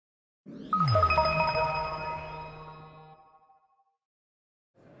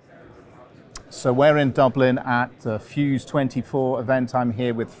So we're in Dublin at the Fuse 24 event. I'm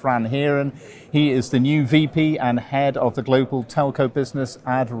here with Fran Heeran. He is the new VP and head of the Global Telco Business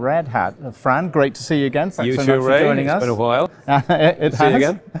at Red Hat. Fran, great to see you again. Thanks so much for joining us. It's been a while. It See you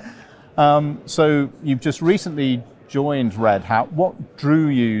again. So you've just recently joined Red Hat. What drew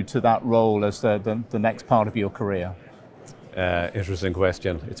you to that role as the next part of your career? Interesting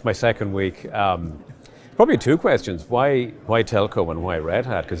question. It's my second week. Probably two questions. Why telco and why Red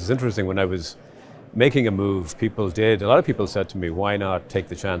Hat? Because it's interesting, when I was making a move, a lot of people said to me, why not take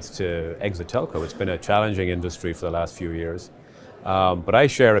the chance to exit telco? It's been a challenging industry for the last few years. But I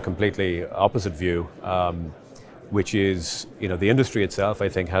share a completely opposite view, which is, the industry itself, I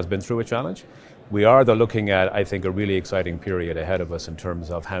think, has been through a challenge. We are, though, looking at, I think, a really exciting period ahead of us in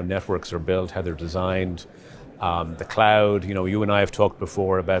terms of how networks are built, how they're designed, the cloud. You and I have talked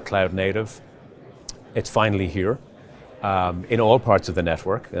before about cloud native. It's finally here in all parts of the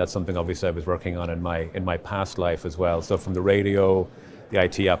network. That's something obviously I was working on in my past life as well. So from the radio, the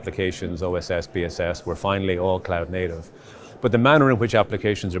IT applications, OSS, BSS, we're finally all cloud native. But the manner in which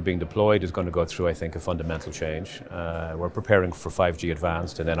applications are being deployed is going to go through, I think, a fundamental change. We're preparing for 5G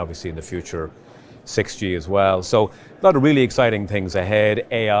advanced, and then obviously in the future 6G as well. So a lot of really exciting things ahead.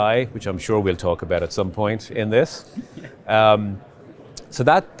 AI, which I'm sure we'll talk about at some point in this. So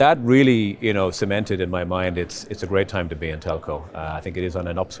that really, cemented in my mind it's a great time to be in telco. I think it is on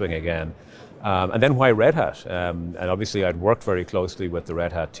an upswing again. And then why Red Hat? And obviously I'd worked very closely with the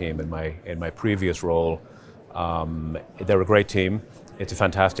Red Hat team in my previous role. They're a great team. It's a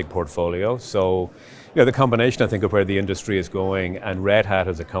fantastic portfolio. So, the combination, I think, of where the industry is going and Red Hat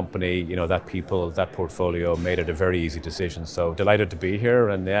as a company, that portfolio made it a very easy decision. So delighted to be here,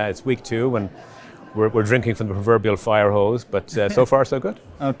 and yeah, it's week 2 and we're drinking from the proverbial fire hose, but so far so good.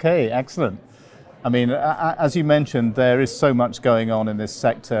 Okay, excellent. I mean, as you mentioned, there is so much going on in this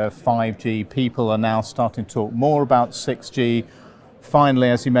sector. 5G, people are now starting to talk more about 6G. Finally,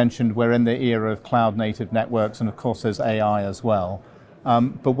 as you mentioned, we're in the era of cloud native networks, and of course there's AI as well.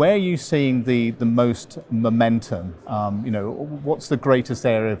 But where are you seeing the most momentum? What's the greatest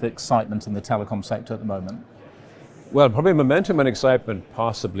area of excitement in the telecom sector at the moment? Well, probably momentum and excitement,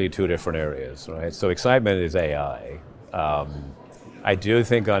 possibly two different areas, right? So excitement is AI. I do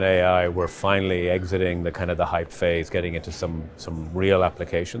think on AI, we're finally exiting the hype phase, getting into some real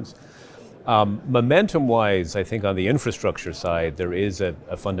applications. Momentum-wise, I think on the infrastructure side, there is a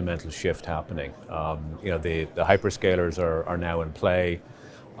fundamental shift happening. The hyperscalers are now in play.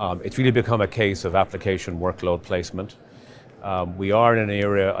 It's really become a case of application workload placement. We are in an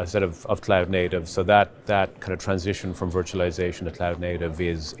area, I said, of cloud native, so that kind of transition from virtualization to cloud native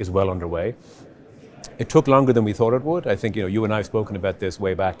is well underway. It took longer than we thought it would. I think you and I have spoken about this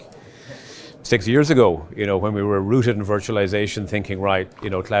way back 6 years ago, when we were rooted in virtualization, thinking, right,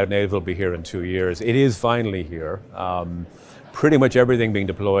 cloud native will be here in 2 years. It is finally here. Pretty much everything being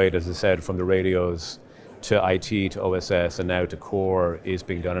deployed, as I said, from the radios to IT to OSS and now to core is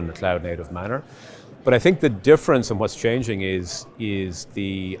being done in a cloud native manner. But I think the difference and what's changing is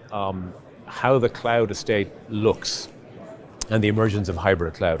the how the cloud estate looks and the emergence of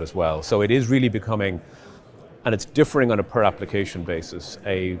hybrid cloud as well. So it is really becoming, and it's differing on a per application basis,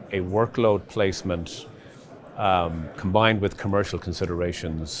 a workload placement combined with commercial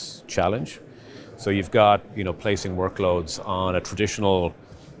considerations challenge. So you've got placing workloads on a traditional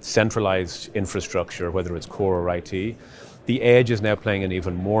centralized infrastructure, whether it's core or IT. The edge is now playing an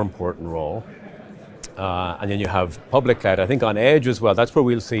even more important role. And then you have public cloud. I think on edge as well, that's where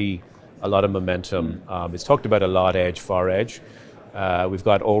we'll see a lot of momentum. It's talked about a lot, edge, far edge. We've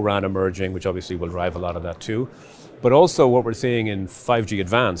got O-RAN emerging, which obviously will drive a lot of that too. But also what we're seeing in 5G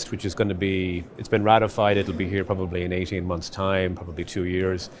Advanced, which is going to be, it's been ratified, it'll be here probably in 18 months' time, probably 2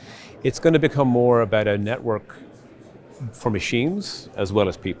 years. It's going to become more about a network for machines as well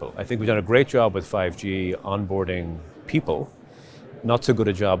as people. I think we've done a great job with 5G onboarding people, not so good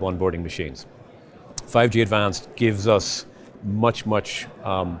a job onboarding machines. 5G Advanced gives us much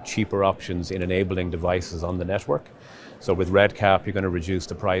cheaper options in enabling devices on the network. So with RedCap, you're going to reduce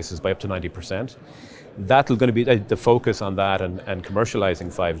the prices by up to 90%. That's going to be the focus on that, and commercializing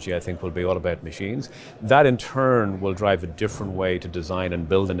 5G, I think, will be all about machines. That in turn will drive a different way to design and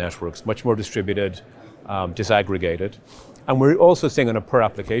build the networks, much more distributed, disaggregated. And we're also seeing on a per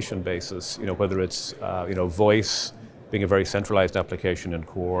application basis, whether it's voice being a very centralized application in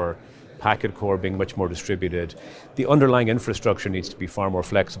core, packet core being much more distributed. The underlying infrastructure needs to be far more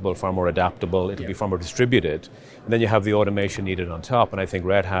flexible, far more adaptable, it'll be far more distributed. And then you have the automation needed on top, and I think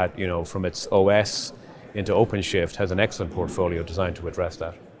Red Hat, from its OS into OpenShift, has an excellent portfolio designed to address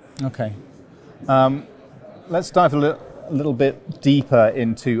that. Okay. Let's dive a little bit deeper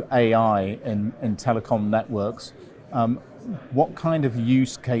into AI in telecom networks, what kind of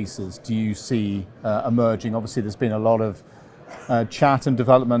use cases do you see emerging? Obviously, there's been a lot of chat and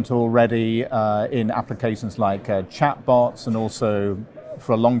development already in applications like chatbots, and also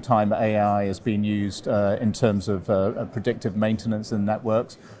for a long time AI has been used in terms of predictive maintenance in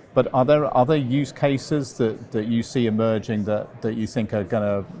networks. But are there other use cases that you see emerging that you think are going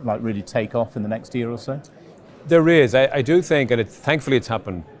to like really take off in the next year or so? There is. I do think, and thankfully it's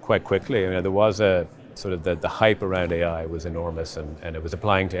happened quite quickly. I mean, there was a sort of the hype around AI was enormous, and it was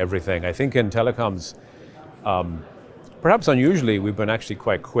applying to everything. I think in telecoms, perhaps unusually, we've been actually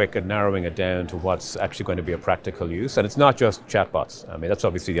quite quick at narrowing it down to what's actually going to be a practical use. And it's not just chatbots. I mean, that's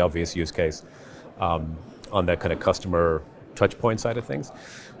obviously the obvious use case on the kind of customer touch point side of things.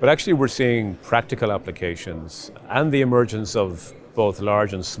 But actually we're seeing practical applications and the emergence of both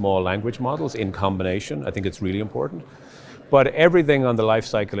large and small language models in combination. I think it's really important. But everything on the life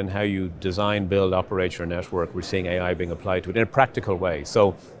cycle and how you design, build, operate your network, we're seeing AI being applied to it in a practical way.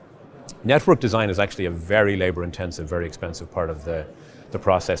 So network design is actually a very labor intensive, very expensive part of the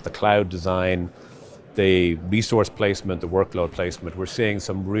process. The cloud design, the resource placement, the workload placement, we're seeing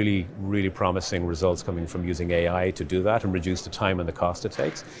some really, really promising results coming from using AI to do that and reduce the time and the cost it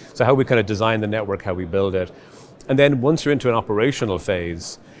takes. So how we kind of design the network, how we build it. And then once you're into an operational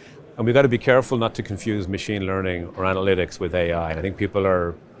phase, and we've got to be careful not to confuse machine learning or analytics with AI. And I think people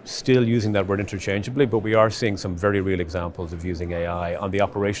are still using that word interchangeably, but we are seeing some very real examples of using AI on the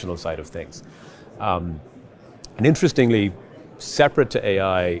operational side of things. And interestingly, separate to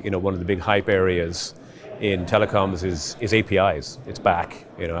AI, one of the big hype areas in telecoms is APIs. It's back,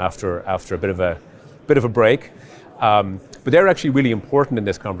 after a bit of a break. But they're actually really important in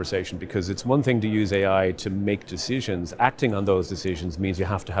this conversation, because it's one thing to use AI to make decisions. Acting on those decisions means you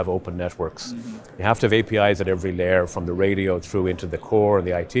have to have open networks. You have to have APIs at every layer, from the radio through into the core and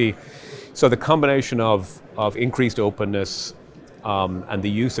the IT. So the combination of increased openness and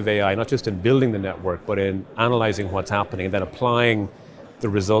the use of AI, not just in building the network, but in analyzing what's happening and then applying the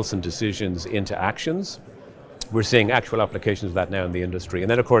results and decisions into actions. We're seeing actual applications of that now in the industry. And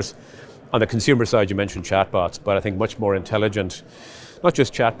then of course, on the consumer side, you mentioned chatbots, but I think much more intelligent, not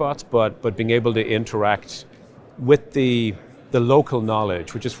just chatbots, but being able to interact with the local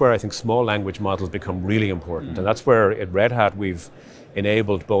knowledge, which is where I think small language models become really important. And that's where at Red Hat we've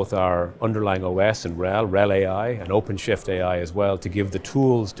enabled both our underlying OS and RHEL AI, and OpenShift AI as well, to give the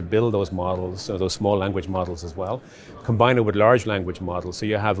tools to build those models, so those small language models as well, combine it with large language models, so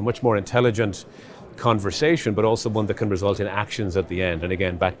you have a much more intelligent conversation, but also one that can result in actions at the end. And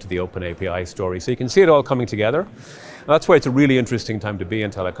again, back to the open API story. So you can see it all coming together. And that's why it's a really interesting time to be in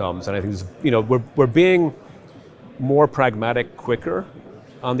telecoms. And I think we're being more pragmatic, quicker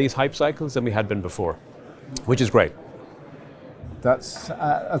on these hype cycles than we had been before, which is great. That's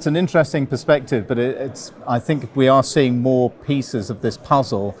an interesting perspective, but I think we are seeing more pieces of this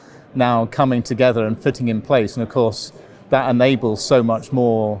puzzle now coming together and fitting in place. And of course, that enables so much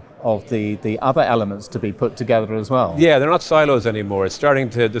more of the other elements to be put together as well. Yeah, they're not silos anymore. There's starting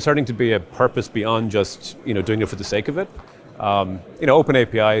to be a purpose beyond just doing it for the sake of it. Open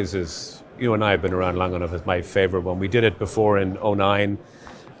APIs is, you and I have been around long enough, is my favorite one. We did it before in 2009.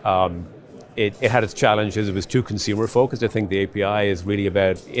 It had its challenges. It was too consumer focused. I think the API is really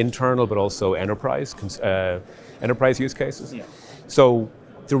about internal, but also enterprise use cases. Yeah. So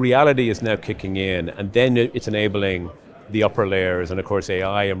the reality is now kicking in, and then it's enabling the upper layers, and of course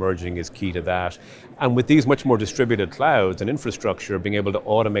AI emerging is key to that. And with these much more distributed clouds and infrastructure, being able to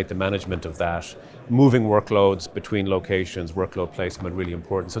automate the management of that, moving workloads between locations, workload placement, really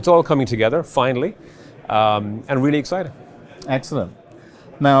important. So it's all coming together, finally, and really exciting. Excellent.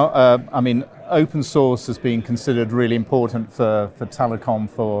 Now, open source has been considered really important for telecom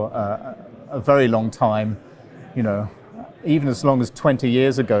for a very long time. Even as long as 20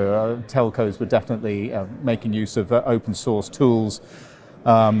 years ago, telcos were definitely making use of open source tools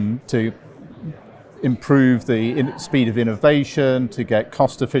to improve the speed of innovation, to get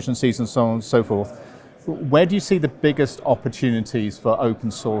cost efficiencies and so on and so forth. Where do you see the biggest opportunities for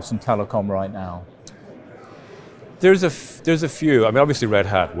open source and telecom right now? There's a few. Obviously Red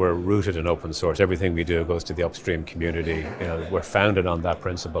Hat, we're rooted in open source. Everything we do goes to the upstream community. We're founded on that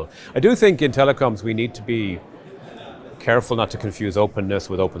principle. I do think in telecoms we need to be careful not to confuse openness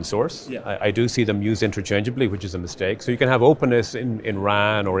with open source. Yeah. I do see them used interchangeably, which is a mistake. So you can have openness in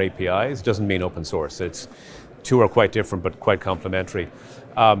RAN or APIs, doesn't mean open source. Two are quite different, but quite complementary.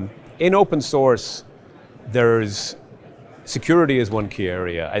 In open source, there's security is one key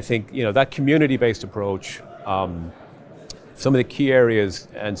area. I think that community-based approach some of the key areas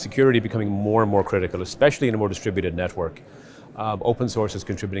and security becoming more and more critical, especially in a more distributed network. Open source is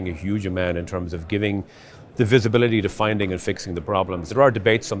contributing a huge amount in terms of giving the visibility to finding and fixing the problems. There are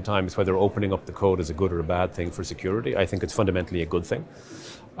debates sometimes whether opening up the code is a good or a bad thing for security. I think it's fundamentally a good thing.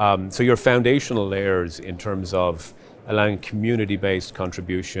 So your foundational layers in terms of allowing community-based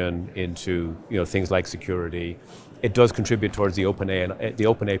contribution into things like security, it does contribute towards the Open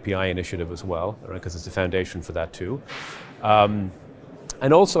API initiative as well, because it's the foundation for that too.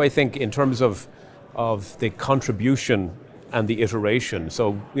 And also I think in terms of the contribution and the iteration.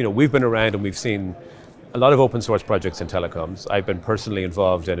 So we've been around and we've seen a lot of open source projects in telecoms. I've been personally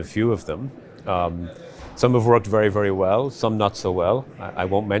involved in a few of them. Some have worked very, very well, some not so well. I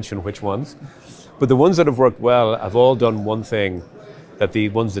won't mention which ones. But the ones that have worked well have all done one thing that the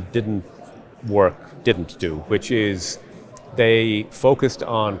ones that didn't work didn't do, which is they focused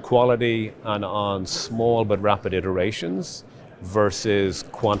on quality and on small but rapid iterations versus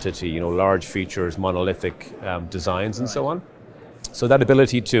quantity, large features, monolithic designs and so on. So that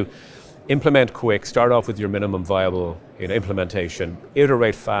ability to implement quick, start off with your minimum viable implementation,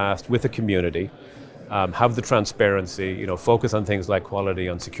 iterate fast with the community, have the transparency, focus on things like quality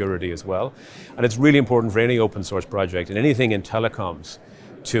and security as well. And it's really important for any open source project and anything in telecoms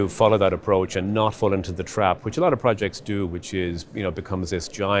to follow that approach and not fall into the trap, which a lot of projects do, which is, becomes this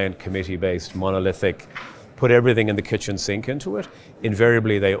giant committee-based, monolithic, put everything in the kitchen sink into it.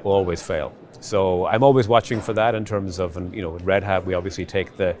 Invariably, they always fail. So I'm always watching for that in terms of, and with Red Hat, we obviously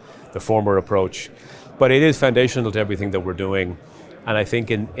take the former approach, but it is foundational to everything that we're doing. And I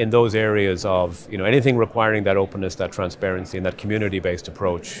think in those areas of, anything requiring that openness, that transparency, and that community-based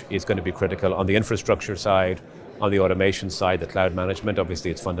approach is going to be critical on the infrastructure side, on the automation side, the cloud management. Obviously,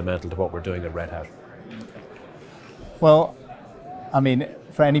 it's fundamental to what we're doing at Red Hat. Well, I mean,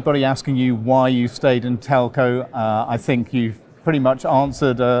 for anybody asking you why you stayed in telco, I think you've pretty much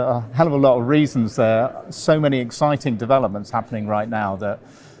answered a hell of a lot of reasons there. So many exciting developments happening right now that,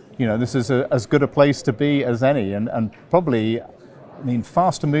 this is as good a place to be as any, and probably, I mean,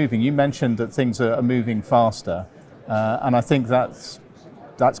 faster moving. You mentioned that things are moving faster, and I think that's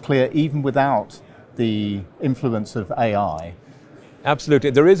clear even without the influence of AI. Absolutely.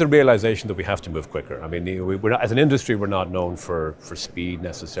 There is a realization that we have to move quicker. I mean, we're not, as an industry, we're not known for speed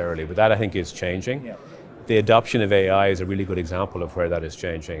necessarily, but that I think is changing. Yeah. The adoption of AI is a really good example of where that is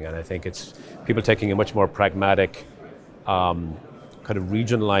changing, and I think it's people taking a much more pragmatic, kind of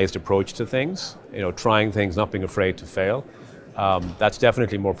regionalized approach to things, trying things, not being afraid to fail. That's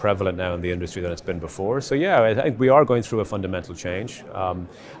definitely more prevalent now in the industry than it's been before. So yeah, I think we are going through a fundamental change, and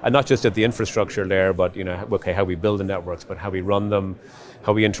not just at the infrastructure layer, but okay, how we build the networks, but how we run them,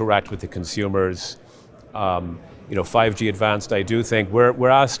 how we interact with the consumers. 5G advanced, I do think we're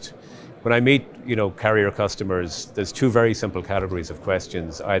asked when I meet carrier customers. There's two very simple categories of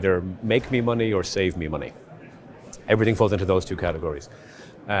questions: either make me money or save me money. Everything falls into those two categories.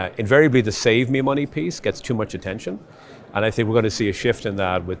 Invariably, the save me money piece gets too much attention. And I think we're going to see a shift in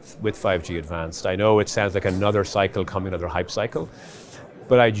that with 5G Advanced. I know it sounds like another cycle coming, another hype cycle,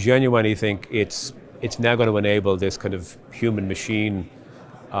 but I genuinely think it's now going to enable this kind of human-machine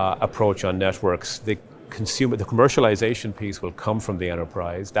approach on networks. The commercialization piece will come from the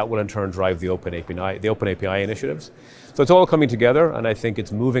enterprise. That will in turn drive the Open API initiatives. So it's all coming together, and I think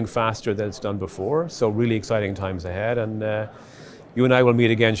it's moving faster than it's done before. So really exciting times ahead, and you and I will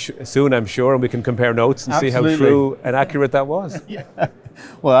meet again soon, I'm sure, and we can compare notes and Absolutely. See how true and accurate that was. Yeah.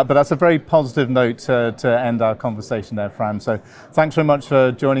 Well, but that's a very positive note to end our conversation there, Fran. So thanks very much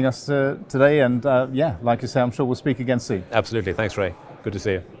for joining us today, and yeah, like you say, I'm sure we'll speak again soon. Absolutely. Thanks, Ray. Good to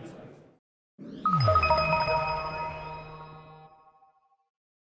see you.